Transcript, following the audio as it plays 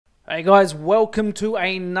Hey guys, welcome to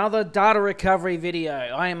another data recovery video.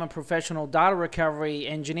 I am a professional data recovery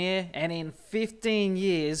engineer, and in 15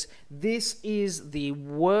 years, this is the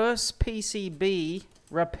worst PCB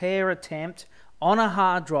repair attempt on a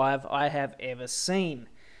hard drive I have ever seen.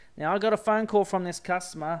 Now, I got a phone call from this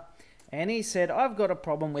customer, and he said, I've got a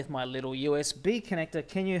problem with my little USB connector,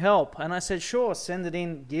 can you help? And I said, sure, send it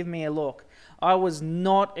in, give me a look. I was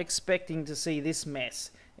not expecting to see this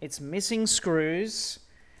mess. It's missing screws.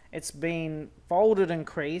 It's been folded and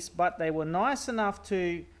creased, but they were nice enough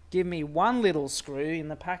to give me one little screw in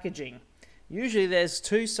the packaging. Usually there's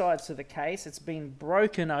two sides to the case. It's been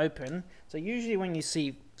broken open. So usually when you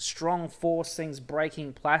see strong force things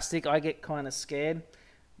breaking plastic, I get kind of scared.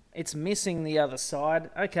 It's missing the other side.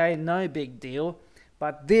 Okay, no big deal.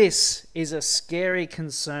 But this is a scary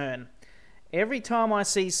concern. Every time I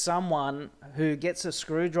see someone who gets a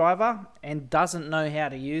screwdriver and doesn't know how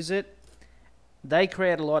to use it, they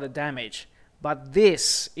create a lot of damage. But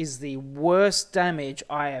this is the worst damage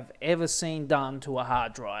I have ever seen done to a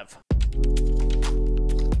hard drive.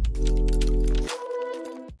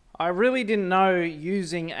 I really didn't know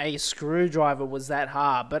using a screwdriver was that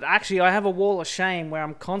hard, but actually I have a wall of shame where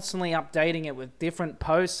I'm constantly updating it with different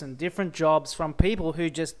posts and different jobs from people who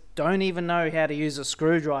just don't even know how to use a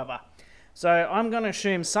screwdriver. So I'm going to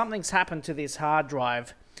assume something's happened to this hard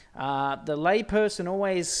drive. The layperson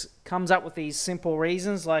always comes up with these simple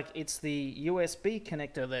reasons, like it's the USB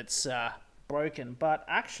connector that's broken, but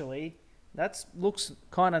actually that looks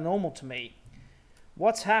kind of normal to me.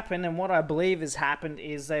 What's happened, and what I believe has happened,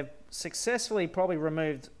 is they've successfully probably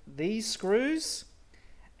removed these screws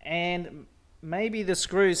and maybe the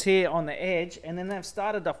screws here on the edge, and then they've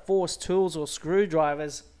started to force tools or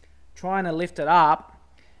screwdrivers trying to lift it up,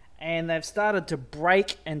 and they've started to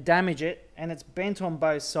break and damage it, and it's bent on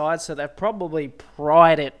both sides, so they've probably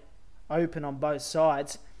pried it open on both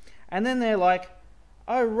sides. And then they're like,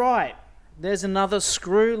 oh right, there's another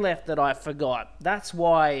screw left that I forgot. That's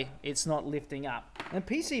why it's not lifting up. And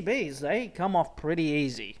PCBs, they come off pretty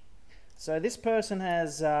easy. So this person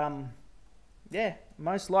has,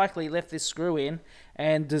 most likely left this screw in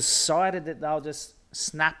and decided that they'll just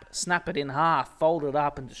snap it in half, fold it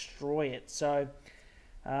up and destroy it. So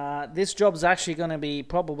this job's actually going to be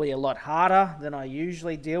probably a lot harder than I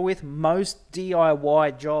usually deal with. Most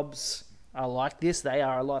DIY jobs are like this. They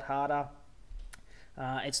are a lot harder.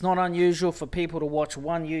 It's not unusual for people to watch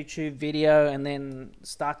one YouTube video and then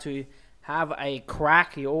start to have a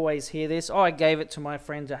crack. You always hear this. Oh, I gave it to my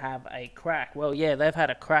friend to have a crack. Well, yeah, they've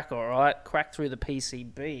had a crack, all right. Crack through the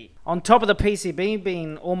PCB. On top of the PCB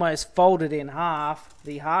being almost folded in half,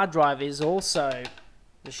 the hard drive is also...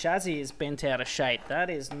 the chassis is bent out of shape.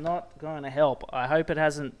 That is not going to help. I hope it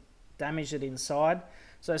hasn't damaged it inside.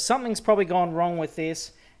 So something's probably gone wrong with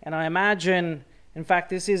this. And I imagine, in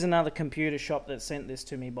fact, this is another computer shop that sent this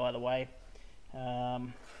to me, by the way.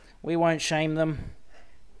 We won't shame them.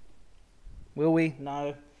 Will we?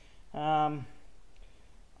 No. I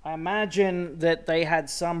imagine that they had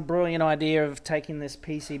some brilliant idea of taking this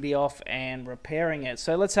PCB off and repairing it.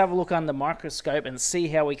 So let's have a look under the microscope and see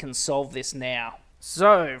how we can solve this now.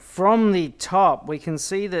 So, from the top, we can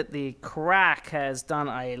see that the crack has done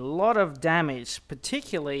a lot of damage,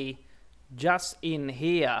 particularly just in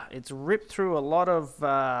here. It's ripped through a lot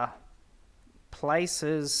of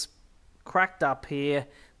places, cracked up here.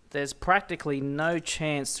 There's practically no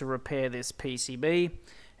chance to repair this PCB,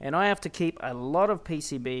 and I have to keep a lot of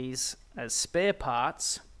PCBs as spare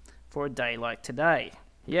parts for a day like today.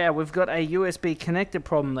 Yeah, we've got a USB connector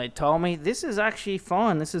problem, they told me. This is actually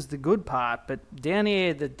fine. This is the good part. But down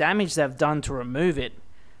here, the damage they've done to remove it.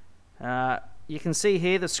 You can see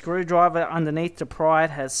here the screwdriver underneath to pry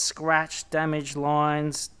it has scratched, damaged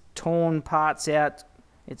lines, torn parts out.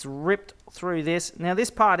 It's ripped through this. Now,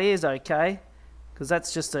 this part is okay, because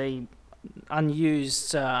that's just a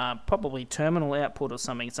unused, probably terminal output or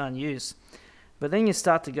something. It's unused. But then you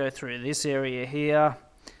start to go through this area here.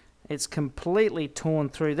 It's completely torn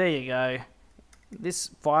through. There you go. This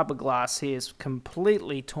fiberglass here is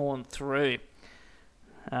completely torn through.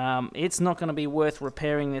 It's not going to be worth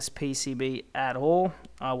repairing this PCB at all.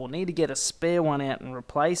 I will need to get a spare one out and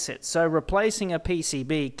replace it. So replacing a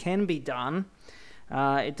PCB can be done.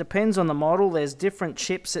 It depends on the model. There's different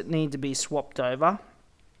chips that need to be swapped over.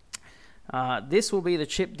 This will be the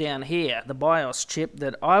chip down here, the BIOS chip,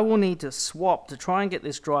 that I will need to swap to try and get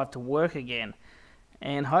this drive to work again.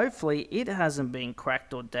 And hopefully it hasn't been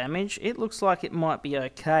cracked or damaged. It looks like it might be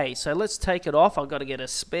okay. So let's take it off. I've got to get a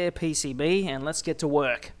spare PCB and let's get to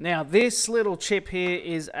work. Now this little chip here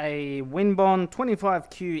is a Winbond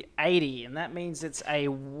 25Q80, and that means it's a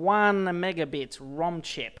 1 megabit ROM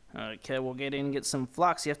chip. Okay, we'll get in and get some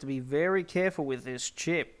flux. You have to be very careful with this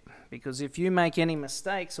chip, because if you make any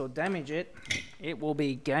mistakes or damage it, it will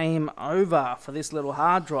be game over for this little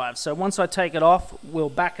hard drive. So once I take it off, we'll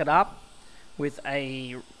back it up with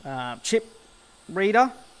a chip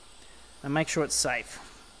reader and make sure it's safe.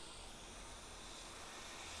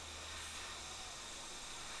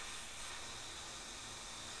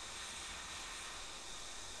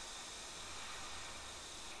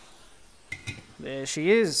 There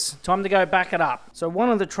she is. Time to go back it up. So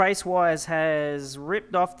one of the trace wires has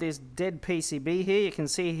ripped off this dead PCB here. You can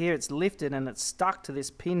see here it's lifted and it's stuck to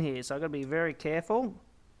this pin here. So I've got to be very careful.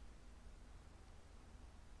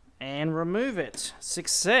 And remove it.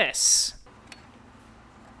 Success!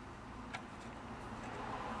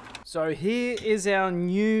 So here is our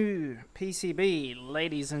new PCB,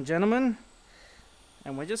 ladies and gentlemen.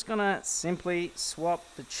 And we're just gonna simply swap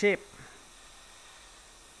the chip.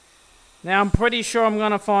 Now I'm pretty sure I'm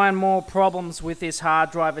gonna find more problems with this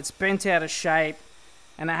hard drive. It's bent out of shape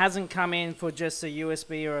and it hasn't come in for just a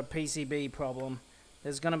USB or a PCB problem.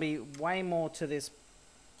 There's gonna be way more to this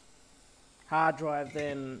hard drive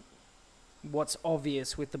than what's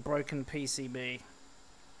obvious with the broken PCB.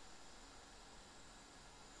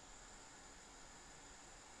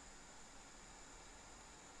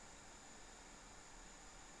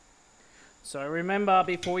 So remember,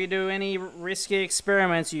 before you do any risky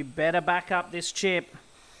experiments, you better back up this chip.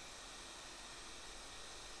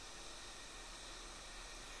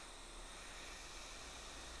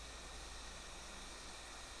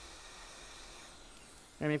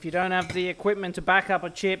 And if you don't have the equipment to back up a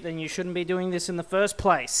chip, then you shouldn't be doing this in the first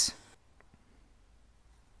place.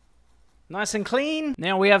 Nice and clean.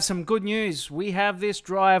 Now we have some good news. We have this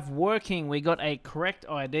drive working. We got a correct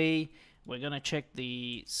ID. We're going to check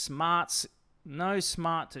the smarts. No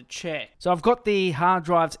smart to check. So I've got the hard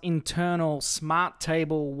drive's internal smart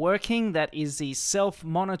table working. That is the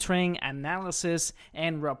self-monitoring, analysis,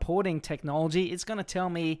 and reporting technology. It's going to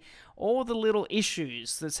tell me all the little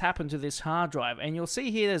issues that's happened to this hard drive. And you'll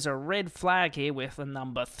see here there's a red flag here with a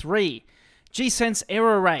number 3. G-Sense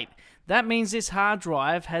error rate. That means this hard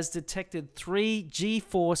drive has detected 3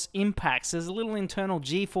 G-force impacts. There's a little internal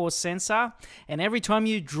G-force sensor, and every time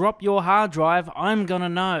you drop your hard drive, I'm gonna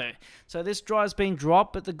know. So this drive's been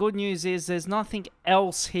dropped, but the good news is there's nothing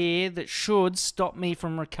else here that should stop me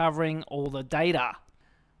from recovering all the data.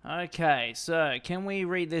 Okay, so can we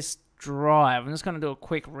read this drive? I'm just gonna do a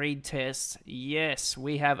quick read test. Yes,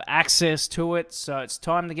 we have access to it, so it's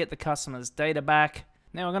time to get the customer's data back.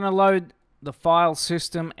 Now we're gonna load the file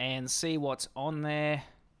system and see what's on there.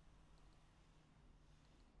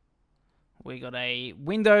 We got a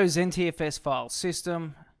Windows NTFS file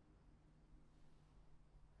system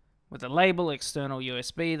with a label external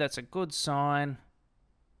USB. That's a good sign.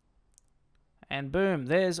 And boom,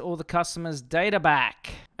 there's all the customer's data back.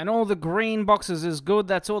 And all the green boxes is good.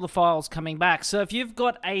 That's all the files coming back. So if you've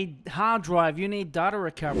got a hard drive you need data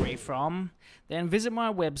recovery from, then visit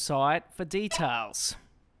my website for details.